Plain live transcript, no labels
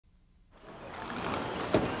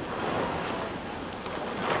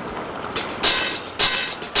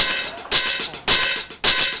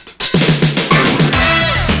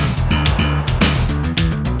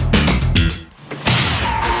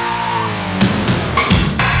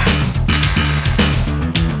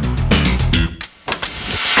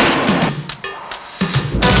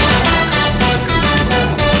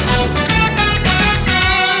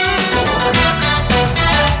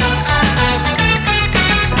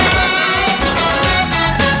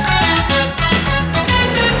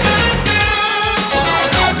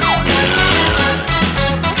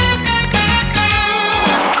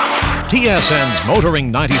BSN's Motoring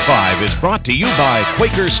 95 is brought to you by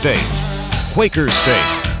Quaker State. Quaker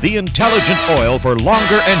State, the intelligent oil for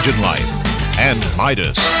longer engine life. And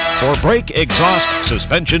Midas, for brake, exhaust,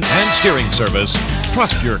 suspension, and steering service.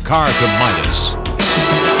 Trust your car to Midas.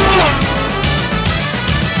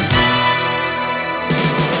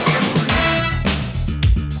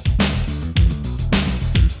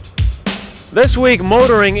 This week,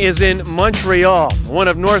 motoring is in Montreal, one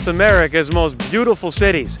of North America's most beautiful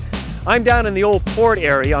cities. I'm down in the old port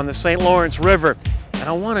area on the St. Lawrence River, and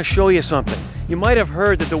I want to show you something. You might have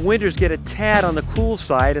heard that the winters get a tad on the cool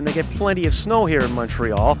side and they get plenty of snow here in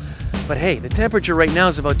Montreal. But hey, the temperature right now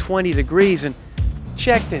is about 20 degrees, and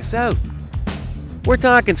check this out. We're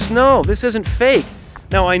talking snow. This isn't fake.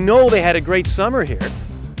 Now, I know they had a great summer here.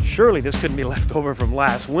 Surely this couldn't be left over from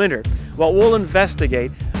last winter. Well, we'll investigate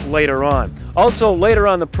later on. Also, later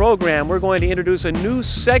on the program, we're going to introduce a new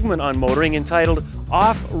segment on motoring entitled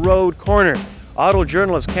Off-Road Corner. Auto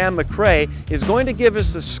journalist Cam McRae is going to give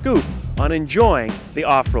us the scoop on enjoying the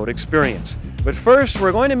off-road experience. But first,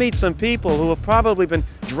 we're going to meet some people who have probably been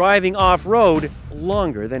driving off-road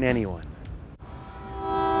longer than anyone.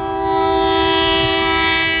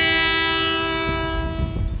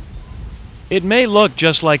 It may look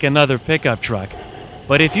just like another pickup truck,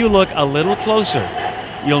 but if you look a little closer,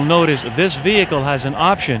 you'll notice this vehicle has an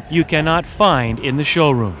option you cannot find in the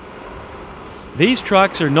showroom. These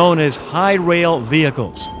trucks are known as high rail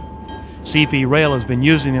vehicles. CP Rail has been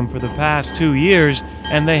using them for the past 2 years,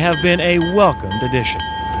 and they have been a welcomed addition.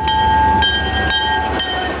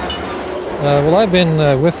 Well, I've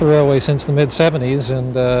been with the railway since the mid-70s,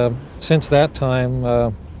 and since that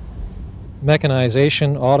time,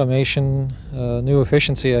 mechanization, automation, new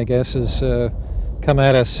efficiency, I guess, has come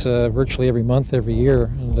at us virtually every month, every year.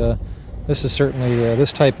 And this is certainly,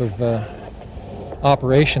 this type of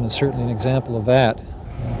operation is certainly an example of that.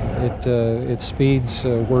 It speeds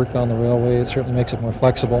work on the railway. It certainly makes it more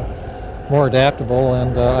flexible, more adaptable,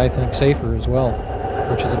 and I think safer as well,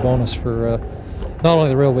 which is a bonus for not only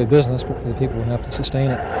the railway business, but for the people who have to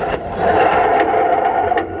sustain it.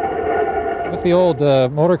 With the old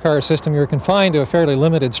motor car system, you're confined to a fairly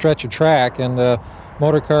limited stretch of track, and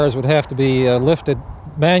motor cars would have to be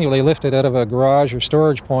manually lifted out of a garage or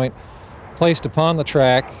storage point, placed upon the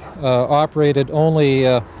track, operated only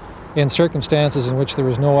in circumstances in which there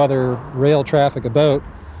was no other rail traffic about,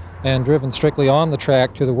 and driven strictly on the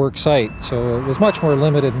track to the work site. So it was much more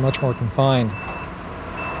limited and much more confined.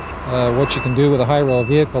 What you can do with a high rail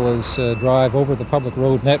vehicle is drive over the public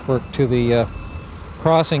road network to the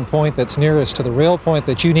crossing point that's nearest to the rail point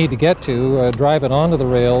that you need to get to, drive it onto the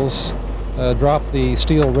rails, drop the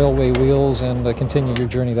steel railway wheels, and continue your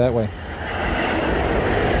journey that way.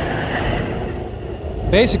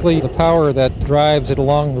 Basically, the power that drives it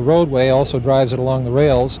along the roadway also drives it along the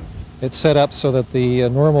rails. It's set up so that the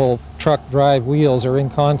normal truck drive wheels are in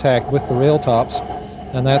contact with the rail tops,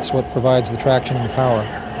 and that's what provides the traction and power.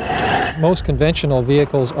 Most conventional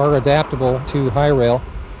vehicles are adaptable to high rail.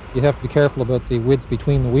 You have to be careful about the width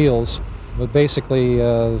between the wheels, but basically,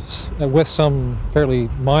 with some fairly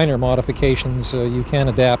minor modifications, you can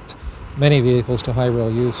adapt many vehicles to high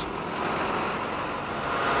rail use.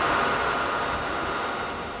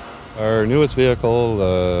 Our newest vehicle,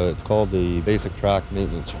 it's called the Basic Track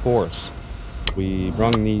Maintenance Force. We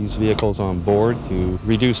brung these vehicles on board to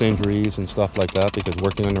reduce injuries and stuff like that, because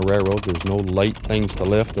working on the railroad, there's no light things to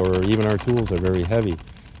lift, or even our tools are very heavy.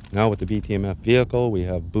 Now with the BTMF vehicle, we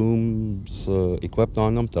have booms equipped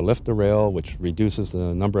on them to lift the rail, which reduces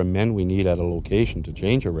the number of men we need at a location to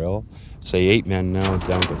change a rail. Say 8 men now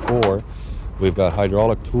down to 4. We've got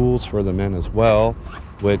hydraulic tools for the men as well,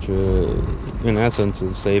 which in essence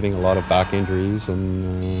is saving a lot of back injuries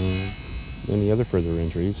and any other further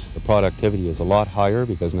injuries. The productivity is a lot higher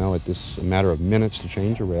because now it's just a matter of minutes to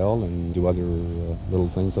change a rail and do other little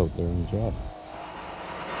things out there in the job.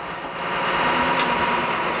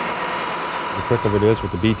 The trick of it is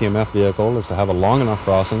with the BTMF vehicle is to have a long enough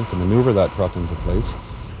crossing to maneuver that truck into place.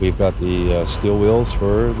 We've got the steel wheels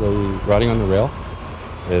for the riding on the rail.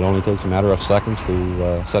 It only takes a matter of seconds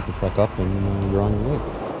to set the truck up and you're on your way.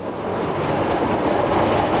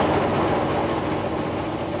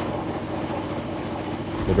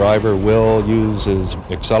 The driver will use his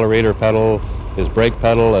accelerator pedal, his brake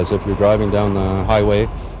pedal as if you're driving down the highway.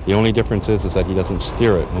 The only difference is that he doesn't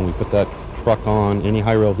steer it. When we put that truck on, any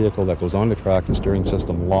high rail vehicle that goes on the track, the steering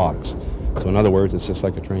system locks. So in other words, it's just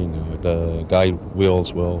like a train now. The guide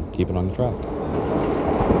wheels will keep it on the track.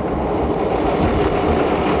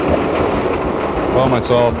 Well,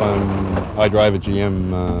 myself, I drive a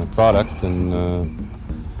GM product, and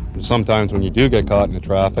sometimes when you do get caught in the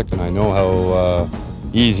traffic, and I know how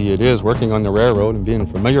easy it is working on the railroad and being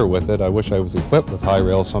familiar with it. I wish I was equipped with high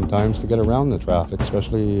rails sometimes to get around the traffic,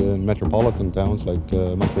 especially in metropolitan towns like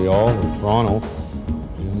Montreal or Toronto.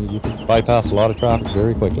 You can bypass a lot of traffic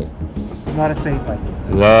very quickly. Not a safe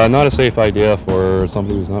idea. Not a safe idea for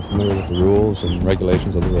somebody who's not familiar with the rules and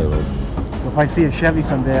regulations of the railroad. So if I see a Chevy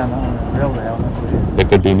someday on the railway, I'll know who it is. It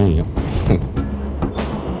could be me.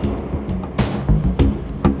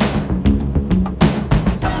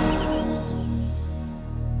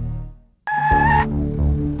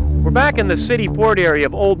 We're back in the city port area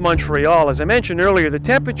of Old Montreal. As I mentioned earlier, the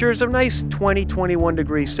temperature's a nice 20-21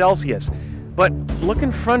 degrees Celsius. But look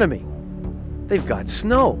in front of me. They've got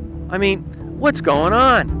snow. I mean, what's going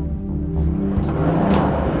on?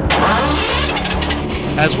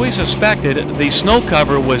 As we suspected, the snow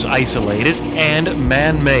cover was isolated and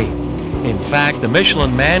man-made. In fact, the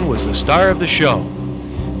Michelin Man was the star of the show.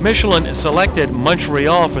 Michelin selected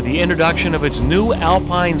Montreal for the introduction of its new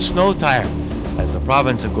Alpine snow tire, as the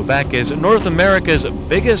province of Quebec is North America's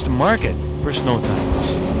biggest market for snow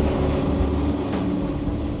tires.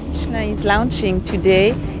 Michelin is launching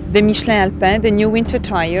today the Michelin Alpin, the new winter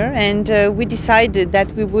tire, and we decided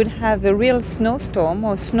that we would have a real snowstorm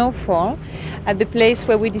or snowfall at the place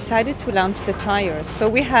where we decided to launch the tire. So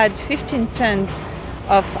we had 15 tons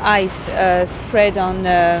of ice spread on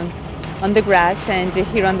the grass and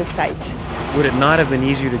here on the site. Would it not have been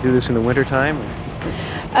easier to do this in the wintertime?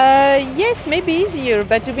 Yes, maybe easier,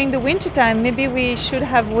 but during the winter time, maybe we should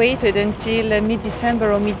have waited until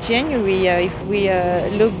mid-December or mid-January if we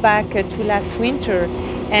look back to last winter,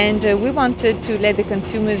 and we wanted to let the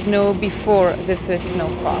consumers know before the first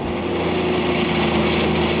snowfall.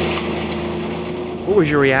 What was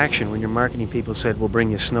your reaction when your marketing people said, we'll bring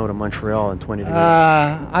you snow to Montreal in 20 degrees?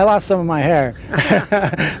 I lost some of my hair.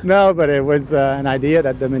 No, but it was an idea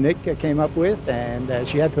that Dominique came up with, and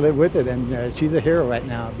she had to live with it, and she's a hero right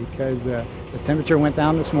now because the temperature went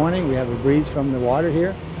down this morning. We have a breeze from the water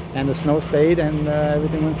here, and the snow stayed, and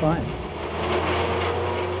everything went fine.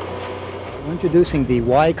 We're introducing the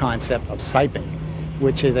Y concept of siping,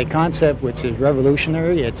 which is a concept which is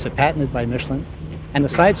revolutionary. It's patented by Michelin. And the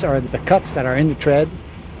sipes are the cuts that are in the tread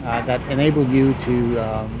that enable you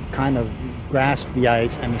to kind of grasp the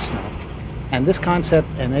ice and the snow. And this concept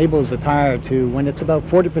enables the tire to, when it's about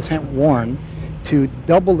 40% worn, to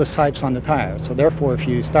double the sipes on the tire. So therefore, if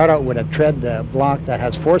you start out with a tread block that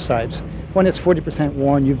has 4 sipes, when it's 40%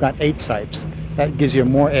 worn, you've got 8 sipes. That gives you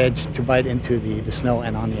more edge to bite into the snow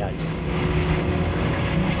and on the ice.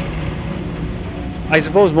 I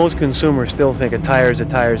suppose most consumers still think a tire is a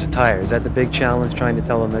tire is a tire. Is that the big challenge, trying to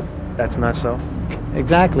tell them that that's not so?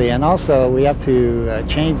 Exactly, and also we have to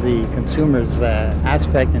change the consumer's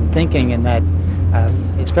aspect and thinking in that,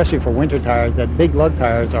 especially for winter tires, that big lug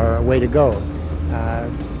tires are a way to go.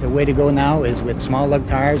 The way to go now is with small lug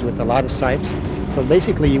tires with a lot of sipes. So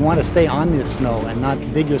basically you want to stay on the snow and not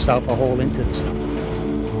dig yourself a hole into the snow.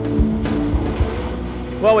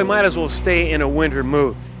 Well, we might as well stay in a winter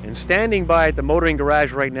mood. And standing by at the motoring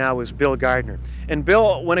garage right now is Bill Gardner. And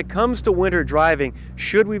Bill, when it comes to winter driving,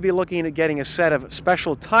 should we be looking at getting a set of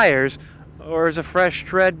special tires, or is a fresh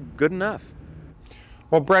tread good enough?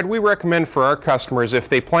 Well, Brad, we recommend for our customers, if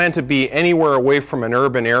they plan to be anywhere away from an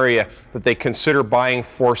urban area, that they consider buying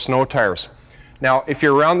 4 snow tires. Now, if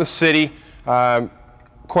you're around the city,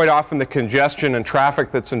 quite often the congestion and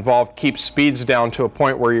traffic that's involved keeps speeds down to a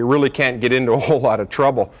point where you really can't get into a whole lot of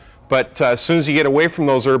trouble. But as soon as you get away from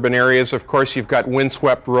those urban areas, of course, you've got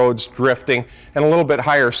windswept roads, drifting, and a little bit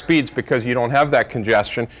higher speeds because you don't have that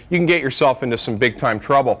congestion. You can get yourself into some big-time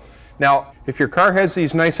trouble. Now, if your car has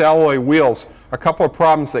these nice alloy wheels, a couple of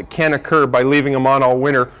problems that can occur by leaving them on all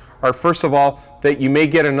winter are, first of all, that you may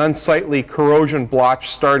get an unsightly corrosion blotch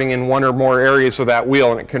starting in one or more areas of that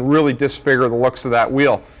wheel, and it can really disfigure the looks of that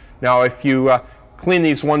wheel. Now, if you clean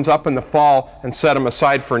these ones up in the fall and set them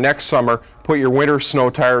aside for next summer, put your winter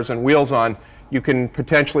snow tires and wheels on, you can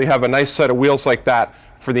potentially have a nice set of wheels like that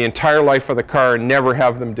for the entire life of the car and never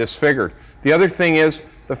have them disfigured. The other thing is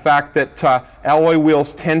the fact that alloy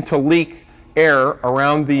wheels tend to leak air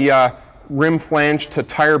around the rim flange to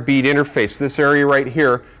tire bead interface. This area right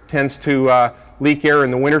here tends to leak air in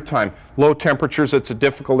the wintertime. Low temperatures, it's a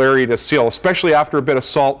difficult area to seal, especially after a bit of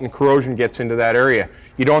salt and corrosion gets into that area.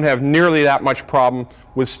 You don't have nearly that much problem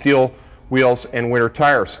with steel wheels and winter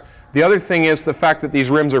tires. The other thing is the fact that these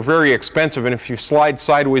rims are very expensive, and if you slide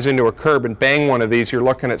sideways into a curb and bang one of these, you're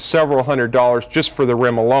looking at several $100s just for the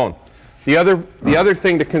rim alone. The other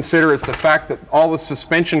thing to consider is the fact that all the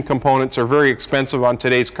suspension components are very expensive on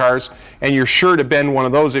today's cars, and you're sure to bend one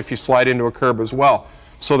of those if you slide into a curb as well.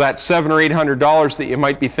 So that $700 or $800 that you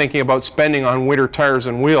might be thinking about spending on winter tires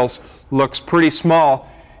and wheels looks pretty small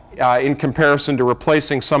in comparison to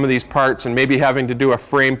replacing some of these parts and maybe having to do a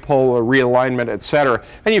frame pull, a realignment, etc.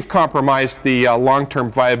 And you've compromised the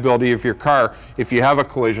long-term viability of your car if you have a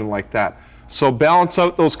collision like that. So balance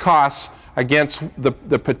out those costs against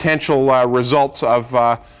the potential results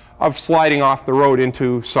of sliding off the road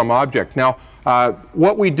into some object. Now,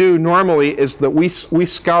 what we do normally is that we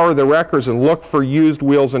scour the wreckers and look for used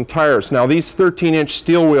wheels and tires. Now, these 13-inch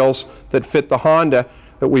steel wheels that fit the Honda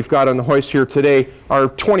that we've got on the hoist here today are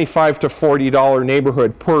 $25 to $40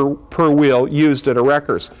 neighborhood per wheel used at a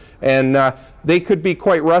wreckers. And they could be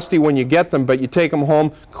quite rusty when you get them, but you take them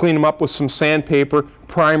home, clean them up with some sandpaper,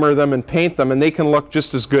 primer them and paint them, and they can look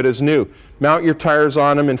just as good as new. Mount your tires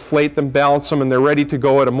on them, inflate them, balance them, and they're ready to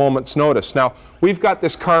go at a moment's notice. Now, we've got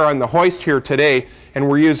this car on the hoist here today, and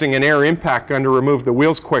we're using an air impact gun to remove the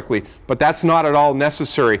wheels quickly, but that's not at all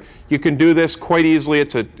necessary. You can do this quite easily.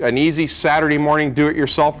 It's an easy Saturday morning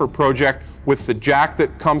do-it-yourselfer project with the jack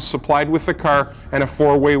that comes supplied with the car and a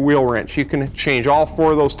 4-way wheel wrench. You can change all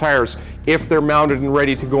 4 of those tires if they're mounted and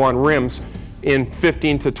ready to go on rims in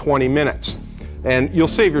 15 to 20 minutes. And you'll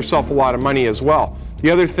save yourself a lot of money as well. The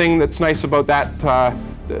other thing that's nice about that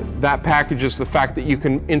package is the fact that you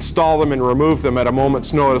can install them and remove them at a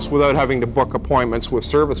moment's notice without having to book appointments with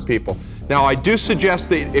service people. Now, I do suggest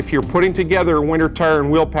that if you're putting together a winter tire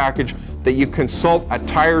and wheel package, that you consult a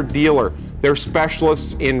tire dealer. They're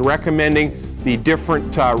specialists in recommending the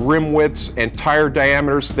different rim widths and tire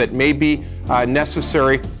diameters that may be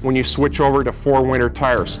necessary when you switch over to 4 winter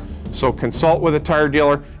tires. So consult with a tire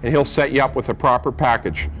dealer and he'll set you up with a proper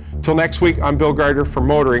package. Till next week, I'm Bill Gardner for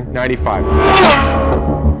Motoring 95.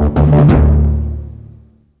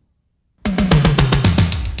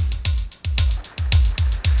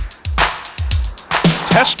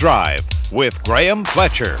 Test Drive with Graham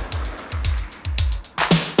Fletcher.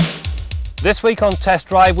 This week on Test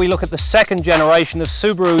Drive, we look at the second generation of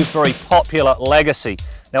Subaru's very popular Legacy.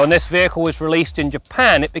 Now, when this vehicle was released in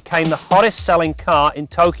Japan, it became the hottest selling car in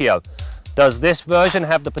Tokyo. Does this version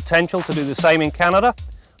have the potential to do the same in Canada?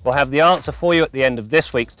 We'll have the answer for you at the end of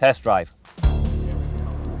this week's Test Drive.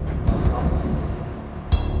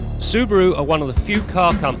 Subaru are one of the few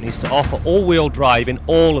car companies to offer all-wheel drive in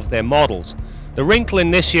all of their models. The wrinkle in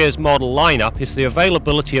this year's model lineup is the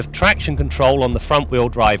availability of traction control on the front-wheel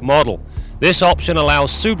drive model. This option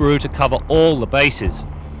allows Subaru to cover all the bases.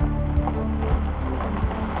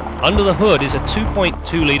 Under the hood is a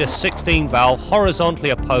 2.2-litre 16-valve horizontally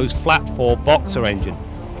opposed flat-4 boxer engine.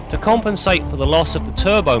 To compensate for the loss of the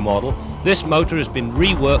turbo model, this motor has been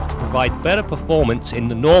reworked to provide better performance in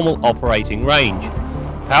the normal operating range.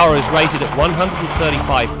 Power is rated at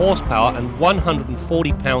 135 horsepower and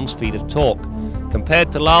 140 pounds-feet of torque.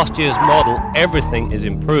 Compared to last year's model, everything is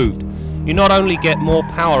improved. You not only get more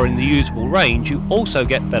power in the usable range, you also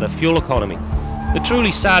get better fuel economy. The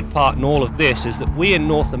truly sad part in all of this is that we in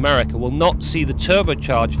North America will not see the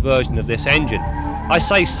turbocharged version of this engine. I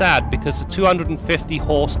say sad because the 250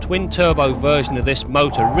 horse twin-turbo version of this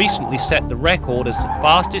motor recently set the record as the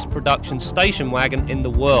fastest production station wagon in the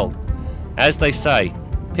world. As they say,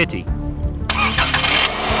 pity.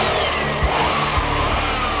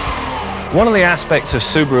 One of the aspects of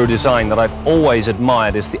Subaru design that I've always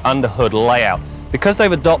admired is the underhood layout. Because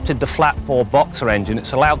they've adopted the flat-4 boxer engine,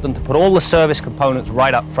 it's allowed them to put all the service components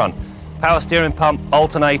right up front. Power steering pump,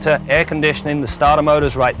 alternator, air conditioning, the starter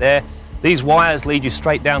motor's right there. These wires lead you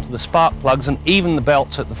straight down to the spark plugs, and even the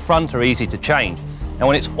belts at the front are easy to change. And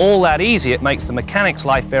when it's all that easy, it makes the mechanic's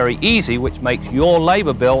life very easy, which makes your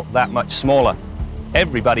labour bill that much smaller.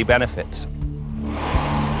 Everybody benefits.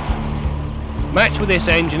 Matched with this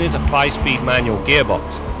engine is a 5-speed manual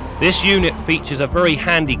gearbox. This unit features a very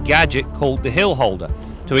handy gadget called the hill holder.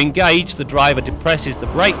 To engage, the driver depresses the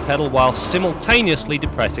brake pedal while simultaneously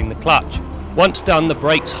depressing the clutch. Once done, the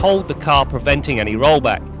brakes hold the car, preventing any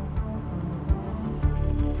rollback.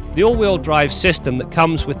 The all-wheel drive system that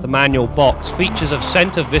comes with the manual box features a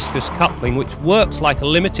center viscous coupling which works like a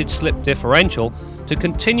limited slip differential to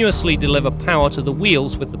continuously deliver power to the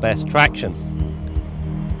wheels with the best traction.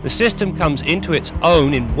 The system comes into its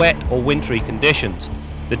own in wet or wintry conditions.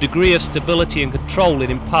 The degree of stability and control it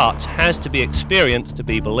imparts has to be experienced to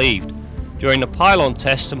be believed. During the pylon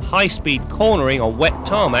test, some high-speed cornering on wet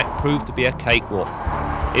tarmac proved to be a cakewalk.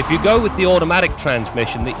 If you go with the automatic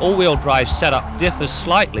transmission, the all-wheel drive setup differs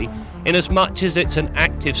slightly in as much as it's an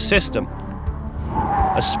active system.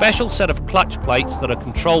 A special set of clutch plates that are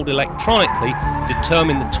controlled electronically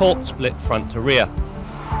determine the torque split front to rear.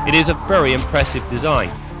 It is a very impressive design.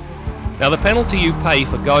 Now, the penalty you pay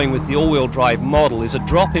for going with the all-wheel drive model is a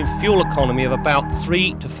drop in fuel economy of about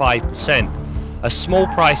 3 to 5%, a small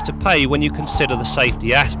price to pay when you consider the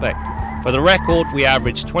safety aspect. For the record, we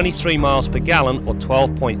averaged 23 miles per gallon or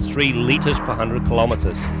 12.3 litres per 100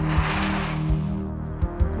 kilometres.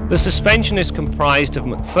 The suspension is comprised of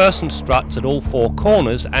McPherson struts at all 4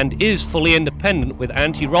 corners and is fully independent with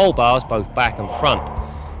anti-roll bars both back and front.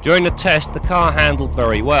 During the test, the car handled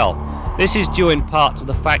very well. This is due in part to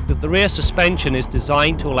the fact that the rear suspension is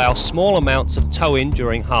designed to allow small amounts of toe-in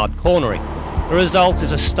during hard cornering. The result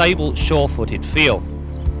is a stable, sure-footed feel.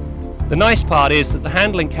 The nice part is that the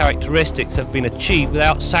handling characteristics have been achieved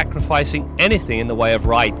without sacrificing anything in the way of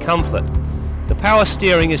ride comfort. The power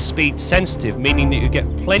steering is speed sensitive, meaning that you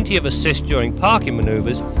get plenty of assist during parking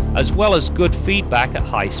maneuvers as well as good feedback at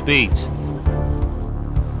high speeds.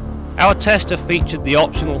 Our tester featured the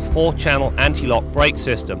optional 4-channel anti-lock brake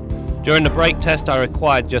system. During the brake test I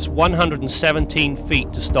required just 117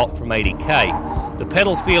 feet to stop from 80k. The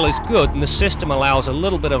pedal feel is good and the system allows a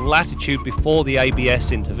little bit of latitude before the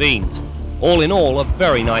ABS intervenes. All in all, a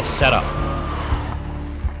very nice setup.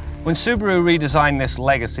 When Subaru redesigned this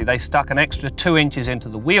Legacy, they stuck an extra 2 inches into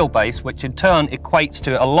the wheelbase, which in turn equates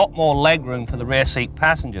to a lot more legroom for the rear seat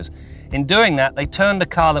passengers. In doing that, they turned a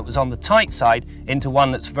car that was on the tight side into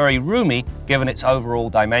one that's very roomy given its overall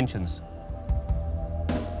dimensions.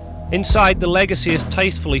 Inside, the Legacy is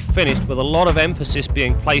tastefully finished with a lot of emphasis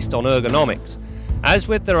being placed on ergonomics. As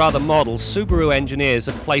with their other models, Subaru engineers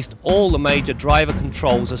have placed all the major driver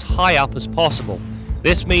controls as high up as possible.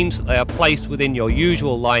 This means that they are placed within your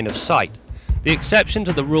usual line of sight. The exception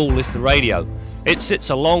to the rule is the radio. It sits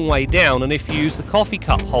a long way down, and if you use the coffee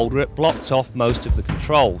cup holder, it blocks off most of the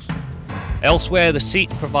controls. Elsewhere, the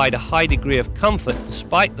seats provide a high degree of comfort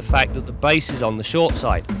despite the fact that the base is on the short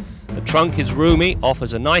side. The trunk is roomy,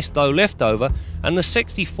 offers a nice low liftover, and the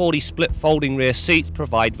 60-40 split folding rear seats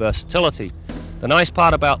provide versatility. The nice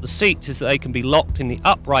part about the seats is that they can be locked in the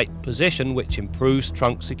upright position, which improves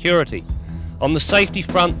trunk security. On the safety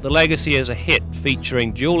front, the Legacy is a hit,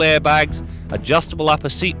 featuring dual airbags, adjustable upper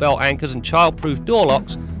seatbelt anchors and child-proof door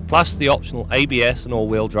locks, plus the optional ABS and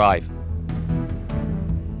all-wheel drive.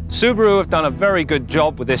 Subaru have done a very good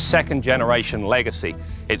job with this second-generation Legacy.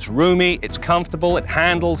 It's roomy, it's comfortable, it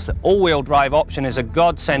handles, the all-wheel drive option is a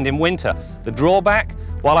godsend in winter. The drawback?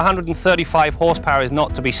 While 135 horsepower is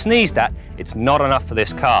not to be sneezed at, it's not enough for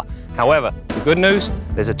this car. However, the good news,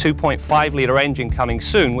 there's a 2.5-litre engine coming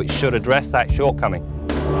soon which should address that shortcoming.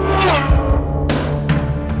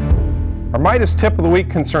 Our Midas tip of the week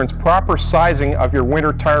concerns proper sizing of your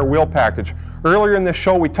winter tire wheel package. Earlier in this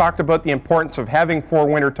show we talked about the importance of having 4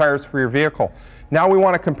 winter tires for your vehicle. Now we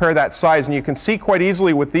want to compare that size, and you can see quite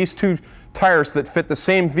easily with these 2 tires that fit the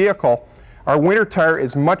same vehicle, our winter tire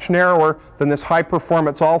is much narrower than this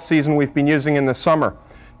high-performance all-season we've been using in the summer.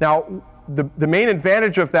 Now, the main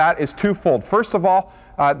advantage of that is twofold. First of all,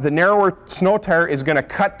 the narrower snow tire is going to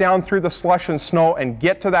cut down through the slush and snow and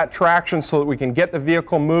get to that traction so that we can get the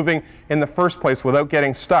vehicle moving in the first place without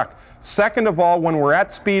getting stuck. Second of all, when we're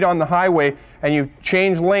at speed on the highway and you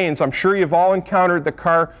change lanes, I'm sure you've all encountered the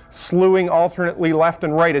car slewing alternately left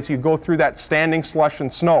and right as you go through that standing slush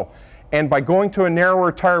and snow. And by going to a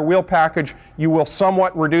narrower tire wheel package, you will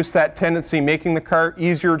somewhat reduce that tendency, making the car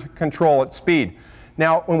easier to control at speed.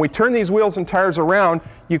 Now, when we turn these wheels and tires around,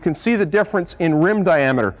 you can see the difference in rim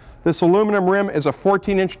diameter. This aluminum rim is a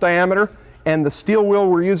 14-inch diameter, and the steel wheel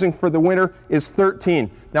we're using for the winter is 13.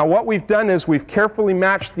 Now, what we've done is we've carefully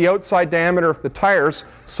matched the outside diameter of the tires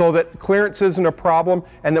so that clearance isn't a problem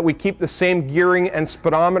and that we keep the same gearing and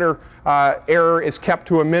speedometer error is kept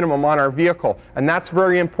to a minimum on our vehicle. And that's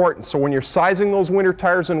very important. So when you're sizing those winter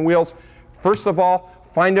tires and wheels, first of all,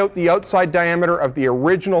 find out the outside diameter of the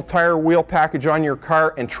original tire wheel package on your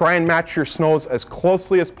car and try and match your snows as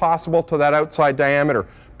closely as possible to that outside diameter.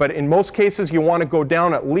 But in most cases, you want to go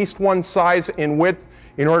down at least 1 size in width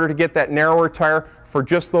in order to get that narrower tire for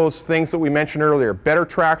just those things that we mentioned earlier, better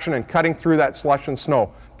traction and cutting through that slush and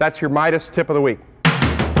snow. That's your Midas tip of the week.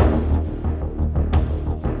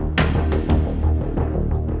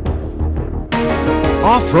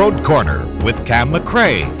 Off-Road Corner with Cam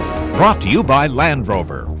McRae. Brought to you by Land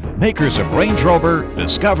Rover, makers of Range Rover,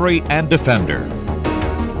 Discovery, and Defender.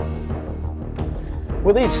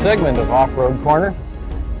 With each segment of Off-Road Corner,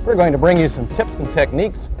 we're going to bring you some tips and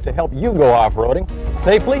techniques to help you go off-roading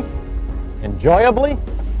safely, enjoyably,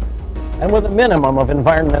 and with a minimum of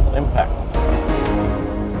environmental impact.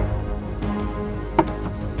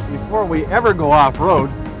 Before we ever go off-road,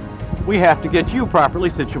 we have to get you properly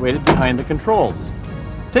situated behind the controls.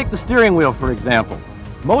 Take the steering wheel, for example.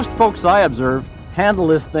 Most folks I observe handle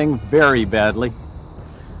this thing very badly.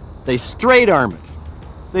 They straight arm it.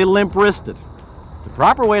 They limp wrist it. The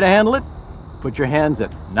proper way to handle it, put your hands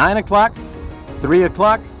at 9 o'clock, 3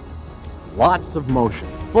 o'clock, lots of motion,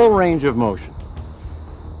 full range of motion.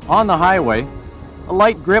 On the highway, a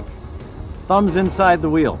light grip, thumbs inside the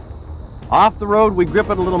wheel. Off the road, we grip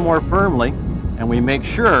it a little more firmly, and we make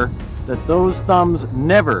sure that those thumbs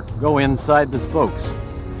never go inside the spokes.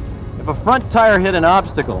 If a front tire hit an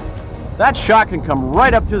obstacle, that shock can come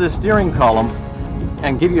right up through the steering column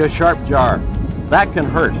and give you a sharp jar. That can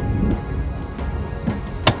hurt.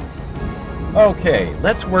 Okay,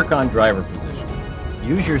 let's work on driver position.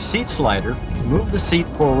 Use your seat slider to move the seat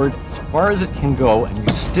forward as far as it can go, and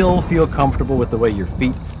you still feel comfortable with the way your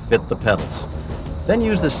feet fit the pedals. Then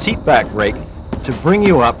use the seat back brake to bring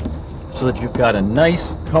you up so that you've got a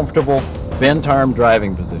nice, comfortable, bent arm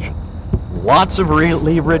driving position. Lots of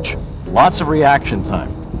leverage, lots of reaction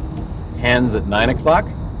time. Hands at 9 o'clock,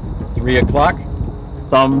 3 o'clock,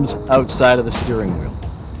 thumbs outside of the steering wheel.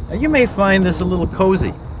 Now you may find this a little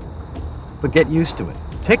cozy, but get used to it.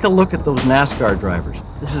 Take a look at those NASCAR drivers.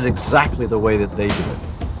 This is exactly the way that they do it.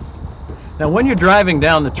 Now when you're driving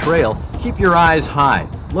down the trail, keep your eyes high.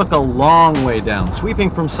 Look a long way down,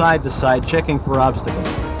 sweeping from side to side, checking for obstacles.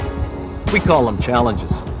 We call them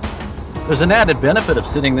challenges. There's an added benefit of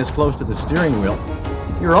sitting this close to the steering wheel.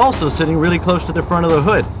 You're also sitting really close to the front of the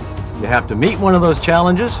hood. You have to meet one of those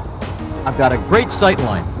challenges. I've got a great sight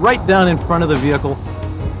line right down in front of the vehicle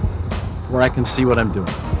where I can see what I'm doing.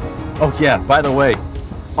 Oh yeah, by the way,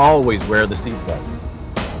 always wear the seatbelt.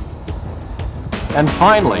 And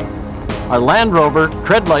finally, our Land Rover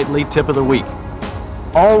Tread Lightly tip of the week.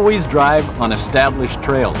 Always drive on established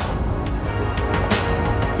trails.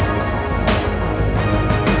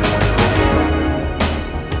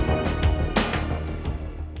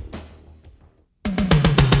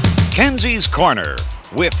 Kenzie's Corner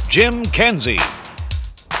with Jim Kenzie.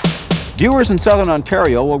 Viewers in Southern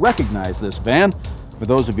Ontario will recognize this van. For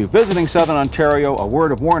those of you visiting Southern Ontario, a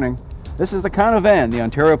word of warning. This is the kind of van the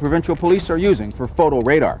Ontario Provincial Police are using for photo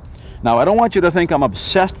radar. Now, I don't want you to think I'm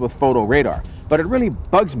obsessed with photo radar, but it really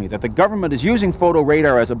bugs me that the government is using photo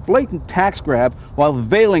radar as a blatant tax grab while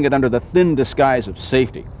veiling it under the thin disguise of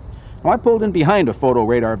safety. Now, I pulled in behind a photo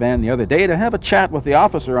radar van the other day to have a chat with the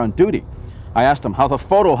officer on duty. I asked him how the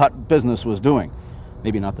photo hut business was doing.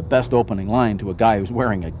 Maybe not the best opening line to a guy who's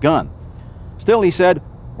wearing a gun. Still, he said,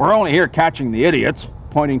 "We're only here catching the idiots,"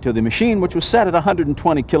 pointing to the machine, which was set at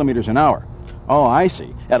 120 kilometers an hour. Oh, I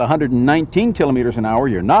see. At 119 kilometers an hour,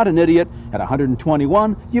 you're not an idiot. At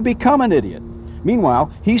 121, you become an idiot.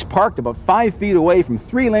 Meanwhile, he's parked about 5 feet away from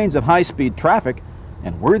 3 lanes of high-speed traffic,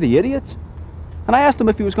 and we're the idiots? And I asked him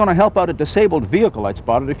if he was going to help out a disabled vehicle I'd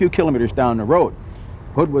spotted a few kilometers down the road.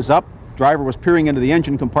 Hood was up, driver was peering into the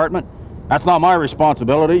engine compartment. "That's not my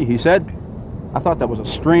responsibility," he said. I thought that was a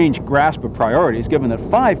strange grasp of priorities, given that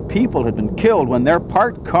 5 people had been killed when their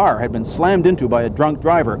parked car had been slammed into by a drunk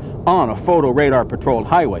driver on a photo radar patrolled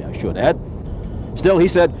highway, I should add. Still, he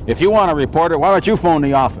said, "If you want to report it, why don't you phone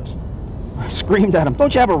the office?" I screamed at him,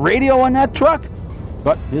 "Don't you have a radio on that truck?"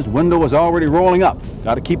 But his window was already rolling up.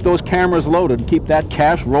 Got to keep those cameras loaded and keep that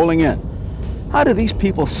cash rolling in. How do these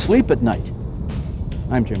people sleep at night?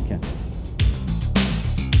 I'm Jim Kent.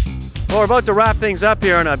 Well, we're about to wrap things up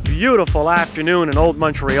here on a beautiful afternoon in Old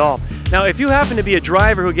Montreal. Now, if you happen to be a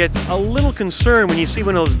driver who gets a little concerned when you see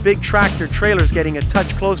one of those big tractor trailers getting a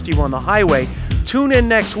touch close to you on the highway, tune in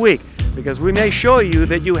next week, because we may show you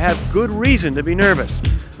that you have good reason to be nervous.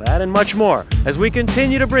 That and much more as we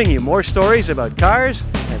continue to bring you more stories about cars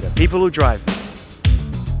and the people who drive them.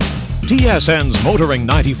 TSN's Motoring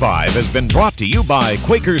 95 has been brought to you by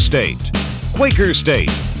Quaker State. Quaker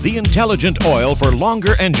State, the intelligent oil for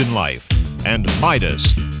longer engine life. And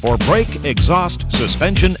Midas, for brake, exhaust,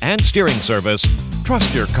 suspension, and steering service.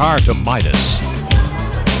 Trust your car to Midas.